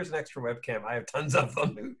like, oh, here's an extra webcam. I have tons of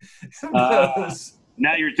them.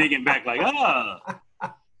 Now you're thinking back, like,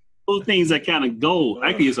 those things that kind of go.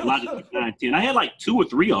 Actually, it's a Logitech 910. I had like 2 or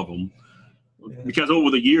 3 of them. Because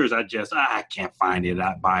over the years, I can't find it.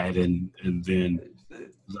 I buy it, and then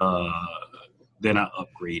I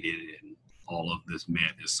upgraded it and all of this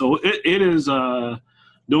madness. So it is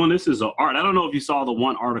doing this as an art. I don't know if you saw the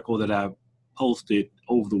one article that I posted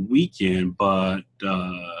over the weekend, but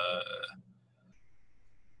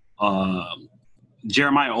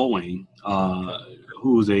Jeremiah Owing,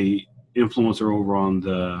 who's a influencer over on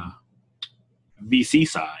the VC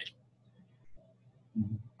side,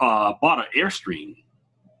 bought an Airstream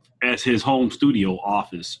as his home studio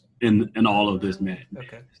office in all of this madness.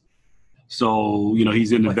 Okay. So,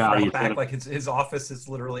 he's in the valley. Like his office is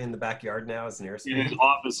literally in the backyard now as an Airstream. Yeah, his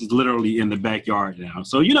office is literally in the backyard now.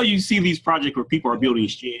 So, you see these projects where people are building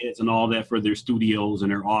sheds and all that for their studios and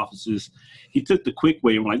their offices. He took the quick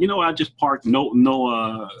way and like, I just parked, no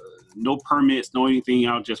permits, no anything.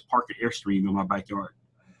 I'll just park an Airstream in my backyard.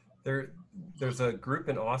 There's a group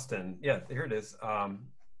in Austin. Yeah, here it is.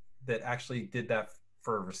 That actually did that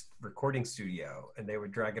for a recording studio, and they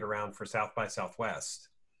would drag it around for South by Southwest.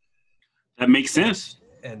 That makes sense.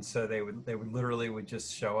 And so they would literally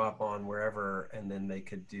just show up on wherever, and then they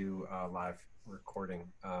could do live recording.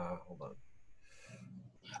 Hold on.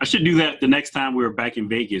 I should do that the next time we're back in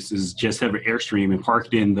Vegas, is just have an Airstream and park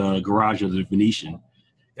it in the garage of the Venetian.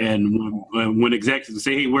 And when executives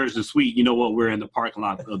say, hey, where's the suite? You know what? We're in the parking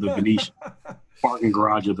lot of the Venetian, parking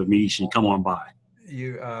garage of the Venetian. Come on by.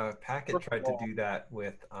 Packet tried to do that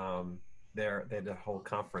with they had a whole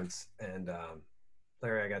conference, and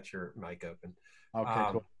Larry, I got your mic open.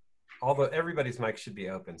 Okay, cool. Although everybody's mic should be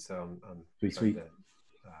open, so I'm sweet.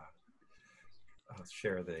 I'll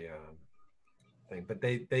share the thing. But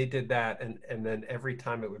they did that, and then every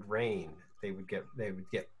time it would rain, they would get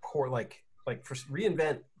pour like for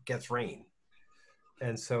reInvent gets rain,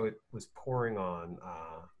 and so it was pouring down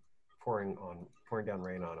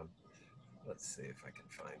rain on them. Let's see if I can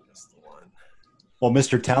find just the one. Well,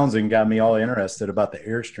 Mr. Townsend got me all interested about the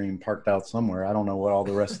Airstream parked out somewhere. I don't know what all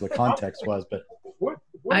the rest of the context was, but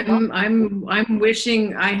I'm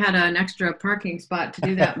wishing I had an extra parking spot to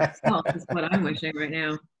do that myself. Is what I'm wishing right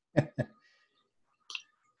now.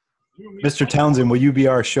 Mr. Townsend, will you be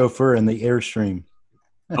our chauffeur in the Airstream?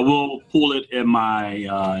 I will pull it in my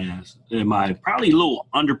probably little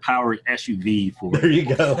underpowered SUV for There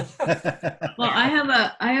you go. Well, I have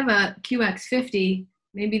a QX50.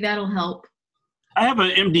 Maybe that'll help. I have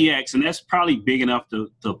an MDX, and that's probably big enough to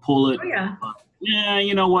pull it. Oh yeah. Yeah,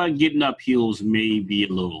 you know what? Getting up hills may be a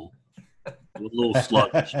little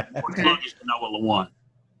sluggish. More sluggish than I would want.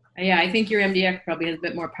 Yeah, I think your MDX probably has a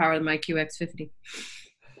bit more power than my QX50.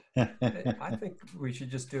 I think we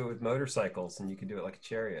should just do it with motorcycles, and you can do it like a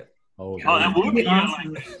chariot. Oh, That would be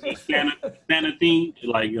Awesome. like Santa theme.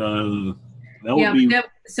 Like that Yeah, would be. but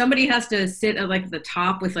somebody has to sit at like the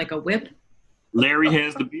top with like a whip. Larry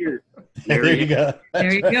has the beard. there you go.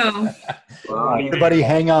 There you go. Everybody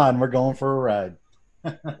hang on. We're going for a ride.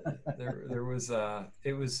 There was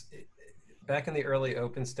it was back in the early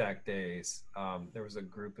OpenStack days. There was a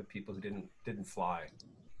group of people who didn't fly,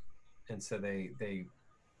 and so they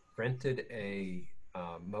rented a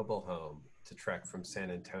mobile home to trek from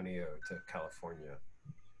San Antonio to California,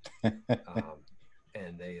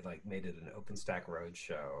 and they like made it an OpenStack road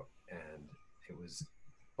show, and it was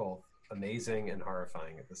both amazing and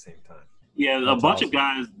horrifying at the same time. Yeah, That's a bunch awesome. of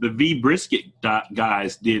guys, the V Brisket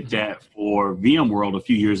guys did that for VMworld a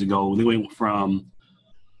few years ago. They went from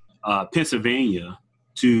Pennsylvania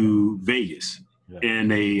to Vegas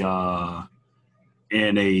in a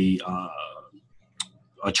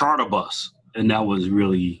charter bus, and that was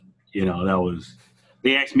really,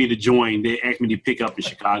 they asked me to join. They asked me to pick up in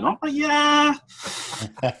Chicago. I'm like, yeah,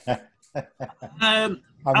 I'm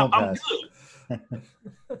good.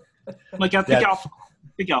 Like, I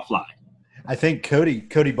think I'll fly. I think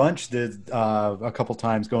Cody Bunch did a couple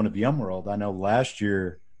times going to VMworld. I know last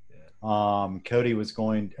year Cody was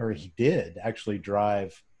going, or he did actually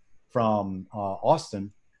drive from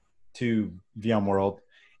Austin to VMworld,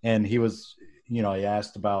 and he was, he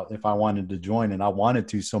asked about if I wanted to join, and I wanted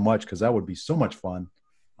to so much because that would be so much fun.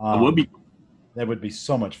 It would be. That would be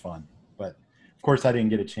so much fun, but of course I didn't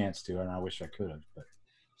get a chance to, and I wish I could have. But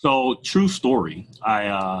So, true story.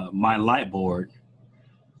 My light board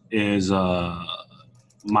is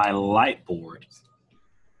my light board.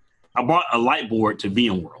 I brought a light board to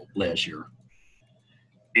VMworld last year,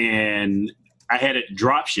 and I had it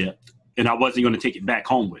drop shipped, and I wasn't going to take it back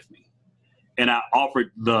home with me. And I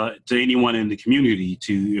offered to anyone in the community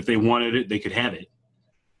to, if they wanted it, they could have it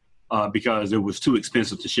because it was too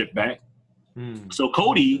expensive to ship back. So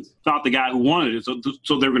Cody found the guy who wanted it,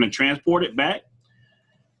 so they were going to transport it back.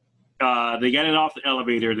 They got it off the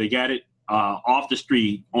elevator. They got it off the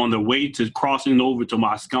street. On the way to crossing over to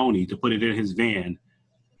Moscone to put it in his van,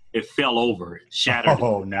 it fell over, it shattered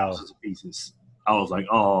Oh no! to pieces. I was like,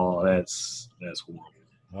 "Oh, that's horrible."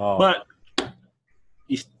 Oh. But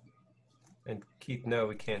And Keith, no,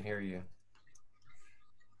 we can't hear you.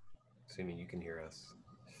 Assuming you can hear us.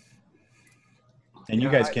 And you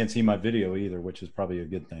guys can't see my video either, which is probably a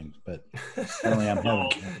good thing. But apparently I'm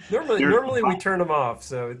having. Normally we turn them off,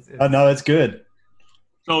 so it's Oh no, it's good.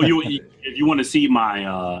 so if you want to see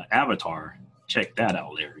my avatar, check that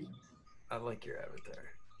out, Larry. I like your avatar.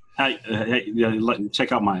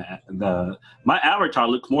 Check out my avatar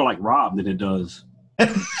looks more like Rob than it does.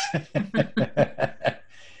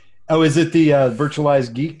 Oh, is it the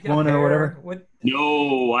virtualized geek one or whatever? What?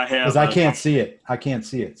 No, I have. Because I can't see it. I can't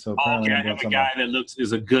see it. So Okay, apparently I I'm doing have a something guy that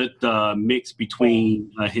is a good mix between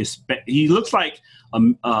he looks like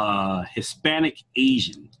a Hispanic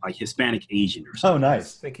Asian, like Hispanic Asian or something. Oh,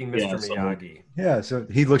 nice. Thinking Mr. Yeah, so- Miyagi. Yeah, so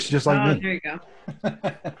he looks just like Oh, me. there you go.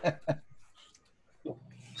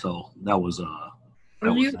 So that was Are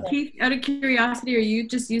you, Keith, out of curiosity, are you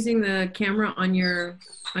just using the camera on your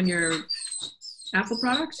Apple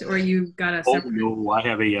products, or you got a separate? no, I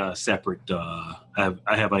have a separate. I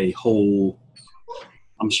have a whole.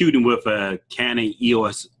 I'm shooting with a Canon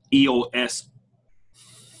EOS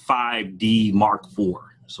 5D Mark IV,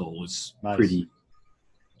 so it's Nice. pretty.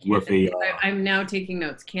 With a I'm now taking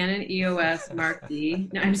notes. Canon EOS Mark D.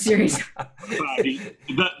 No, I'm serious.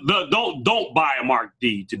 don't buy a Mark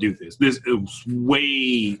D to do this. This is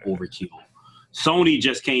way overkill. Sony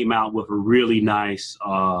just came out with a really nice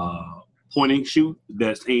point and shoot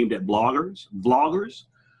that's aimed at vloggers.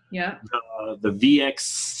 Yeah. The VX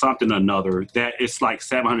something or another that it's like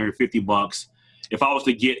 $750. If I was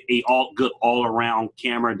to get a good all around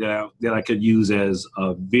camera that I could use as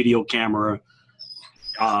a video camera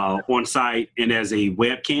on site and as a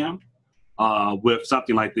webcam, with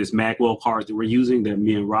something like this Magwell cards that we're using, that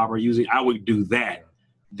me and Rob are using, I would do that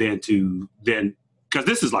because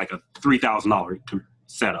this is like a $3,000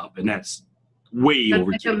 setup, and that's way That's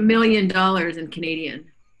over. like $1 million in Canadian.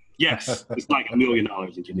 Yes, it's like $1 million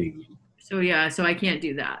in Canadian. So yeah, so I can't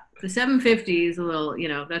do that. The 750 is a little,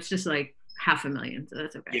 that's just like $500,000, so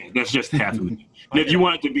that's okay. Yeah, that's just half of it. And if you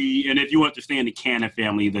want to stay in the Canon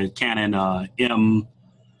family, the Canon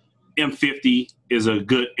M50 is a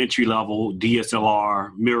good entry level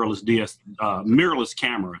DSLR mirrorless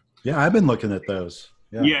camera. Yeah, I've been looking at those.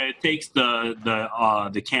 Yeah, it takes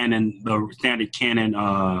the Canon, the standard Canon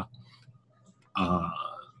mount.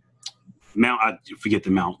 I forget the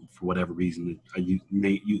mount for whatever reason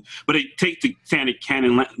but it takes the standard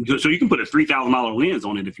Canon, so you can put a $3,000 lens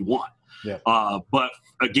on it if you want. Yeah. But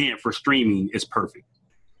again, for streaming, it's perfect.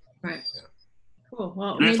 Right. Cool.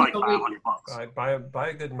 Well, and that's like $500. Buy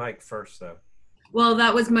a good mic first, though. Well,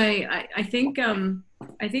 that was I think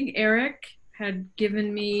Eric had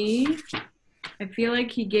given me. I feel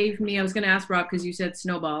like he gave me. I was going to ask Rob because you said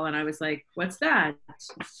Snowball, and I was like, "What's that?"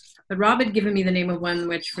 But Rob had given me the name of one,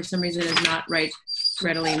 which for some reason is not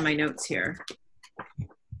readily in my notes here.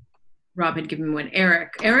 Rob had given me one.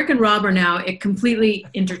 Eric and Rob are now completely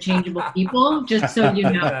interchangeable people, just so you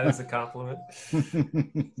know. That is a compliment.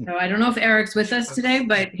 So I don't know if Eric's with us today,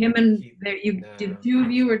 but him and the two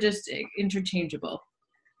of you are just interchangeable.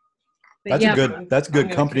 But That's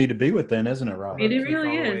good company to be with then, isn't it, Rob? It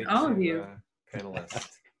really is. All of you. Panelists.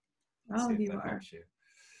 All of you are.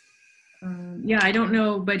 I don't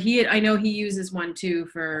know, but I know he uses one too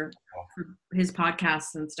for his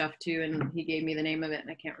podcasts and stuff too, and he gave me the name of it, and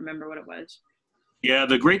I can't remember what it was. Yeah,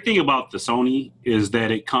 the great thing about the Sony is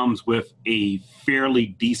that it comes with a fairly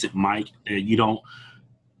decent mic.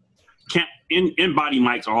 In-body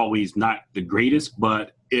mics are always not the greatest,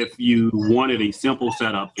 but if you wanted a simple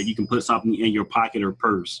setup that you can put something in your pocket or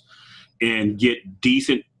purse and get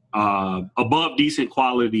decent, above decent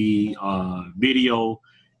quality video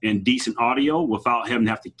and decent audio without having to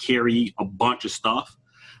have to carry a bunch of stuff,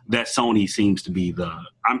 that Sony seems to be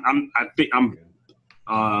I'm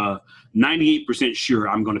 98% sure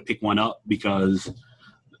I'm going to pick one up because,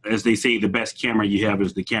 as they say, the best camera you have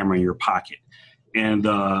is the camera in your pocket. And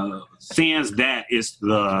sans that is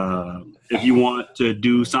if you want to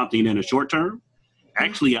do something in a short term,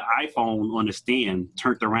 actually an iPhone on a stand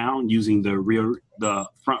turned around using the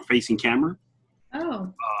front facing camera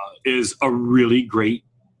is a really great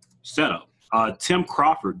setup. Tim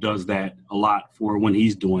Crawford does that a lot for when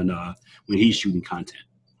he's shooting content.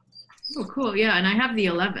 Oh, cool. Yeah. And I have the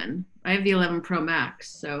 11. I have the 11 Pro Max.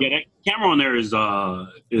 So yeah, that camera on there is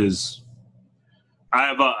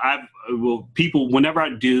people, whenever I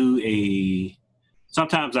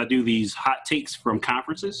sometimes I do these hot takes from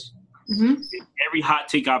conferences. Mm-hmm. Every hot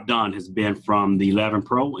take I've done has been from the 11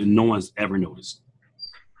 Pro and no one's ever noticed.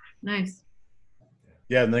 Nice.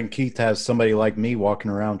 Yeah, and then Keith has somebody like me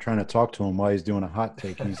walking around trying to talk to him while he's doing a hot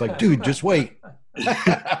take, and he's like, "Dude, just wait."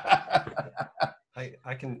 I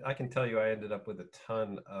can tell you, I ended up with a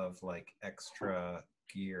ton of like extra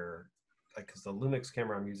gear, because the Lumix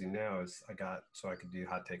camera I'm using now I got so I could do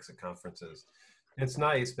hot takes at conferences. It's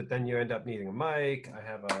nice, but then you end up needing a mic. I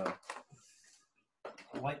have a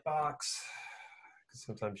light box because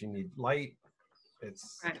sometimes you need light.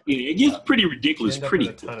 It gets pretty ridiculous. Pretty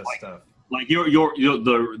a ton of stuff. Like there's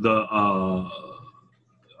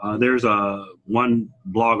one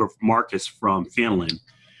blogger, Marcus from Finland,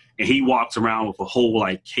 and he walks around with a whole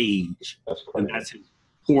like cage, and that's his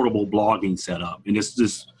portable blogging setup, and it's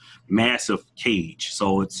this massive cage.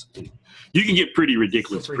 So you can get pretty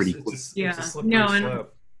ridiculous pretty quick.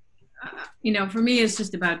 For me, it's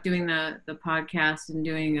just about doing the podcast and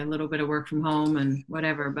doing a little bit of work from home and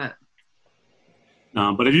whatever, but.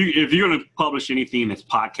 But if you're going to publish anything that's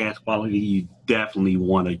podcast quality, you definitely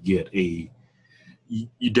want to get an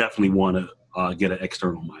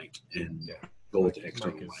external mic and go with the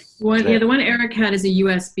external mic. The one Eric had is a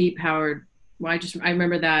USB powered. Well, I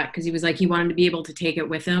remember that because he was like he wanted to be able to take it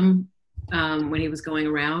with him when he was going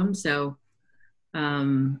around. So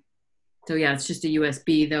it's just a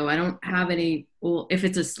USB though. I don't have any. Well, if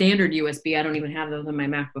it's a standard USB, I don't even have those on my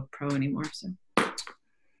MacBook Pro anymore. So.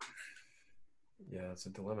 Yeah, it's a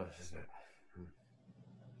dilemma, isn't it?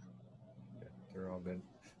 Yeah, they're all good.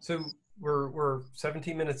 So we're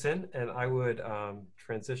 17 minutes in, and I would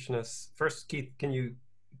transition us first. Keith, can you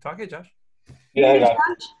talk? Hey, Josh. Yeah.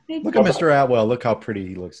 Look at Mr. Atwell. Look how pretty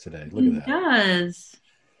he looks today. Look at that. He does.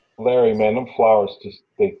 Larry, man, them flowers you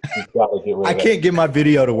gotta get rid of. I can't get my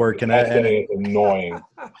video to work, and it's annoying.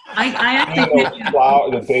 I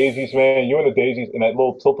actually the daisies, man. You and the daisies, and that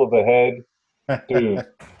little tilt of the head, dude.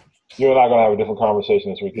 You and I are gonna have a different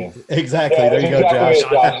conversation this weekend. Exactly. Yeah, there that's you go,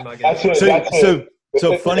 exactly Josh. it, Josh. That's it. So, That's it.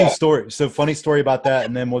 so funny story. So funny story about that,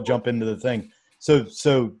 and then we'll jump into the thing. So,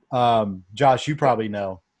 Josh, you probably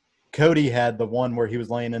know, Cody had the one where he was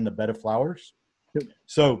laying in the bed of flowers.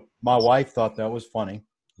 So my wife thought that was funny.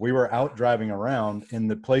 We were out driving around, in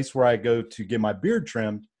the place where I go to get my beard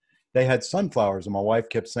trimmed, they had sunflowers, and my wife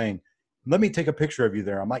kept saying, "Let me take a picture of you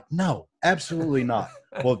there." I'm like, "No, absolutely not."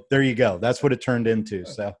 Well, there you go. That's what it turned into.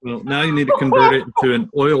 So, Well, now you need to convert it into an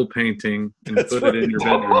oil painting and That's put right. it in your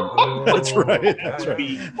bedroom. That's right. That's That would right.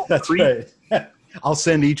 be That's right. I'll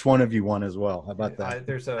send each one of you one as well. How about that?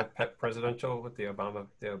 There's a pet presidential with the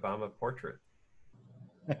Obama portrait.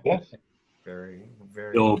 Yes. Very,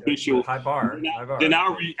 very The official high bar. High bar. Then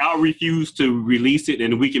I'll refuse to release it,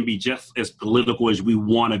 and we can be just as political as we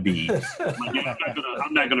want to be.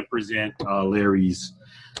 I'm not gonna present Larry's,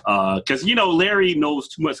 because Larry knows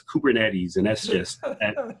too much Kubernetes, and that's just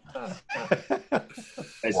that's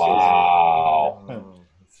Wow.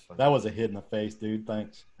 That was a hit in the face, dude.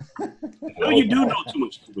 Thanks. You do know too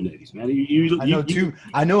much Kubernetes, man.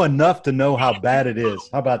 I know enough to know how bad it is.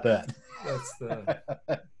 How about that? That's the.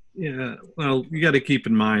 Yeah, well, you got to keep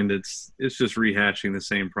in mind it's just rehashing the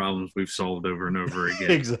same problems we've solved over and over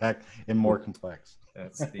again. Exactly, and more complex.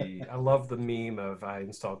 I love the meme of I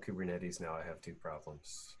installed Kubernetes, now I have two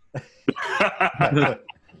problems.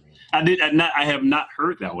 I have not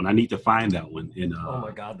heard that one. I need to find that one. Oh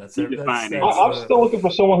my God, that's need it. to find it. I'm still looking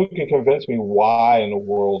for someone who can convince me why in the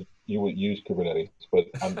world you would use Kubernetes, but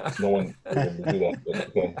no one will do that. But,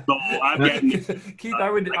 okay. So I've gotten, Keith,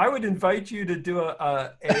 I would invite you to do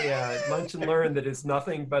a lunch and learn that is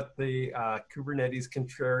nothing but the Kubernetes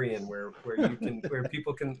contrarian, where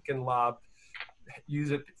people can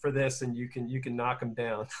use it for this, and you can knock them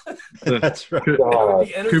down. That's right.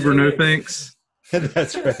 Kubernetes, thanks.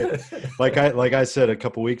 That's right. Like I said a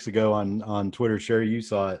couple weeks ago on Twitter, Sherry, you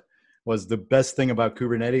saw it, was the best thing about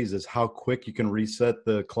Kubernetes is how quick you can reset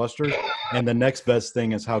the cluster, and the next best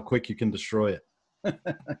thing is how quick you can destroy it.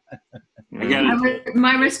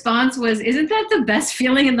 My response was, "Isn't that the best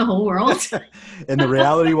feeling in the whole world?" And the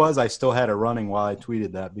reality was, I still had it running while I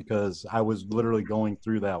tweeted that, because I was literally going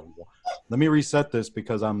through that. Let me reset this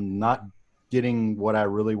because I'm not getting what I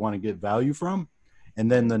really want to get value from.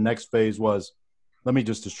 And then the next phase was, let me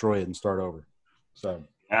just destroy it and start over. So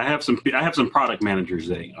I have some product managers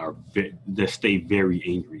that stay very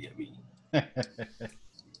angry at me.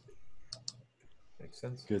 Makes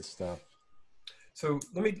sense. Good stuff. So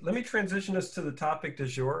let me transition us to the topic du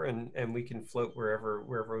jour, and we can float wherever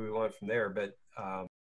we want from there. But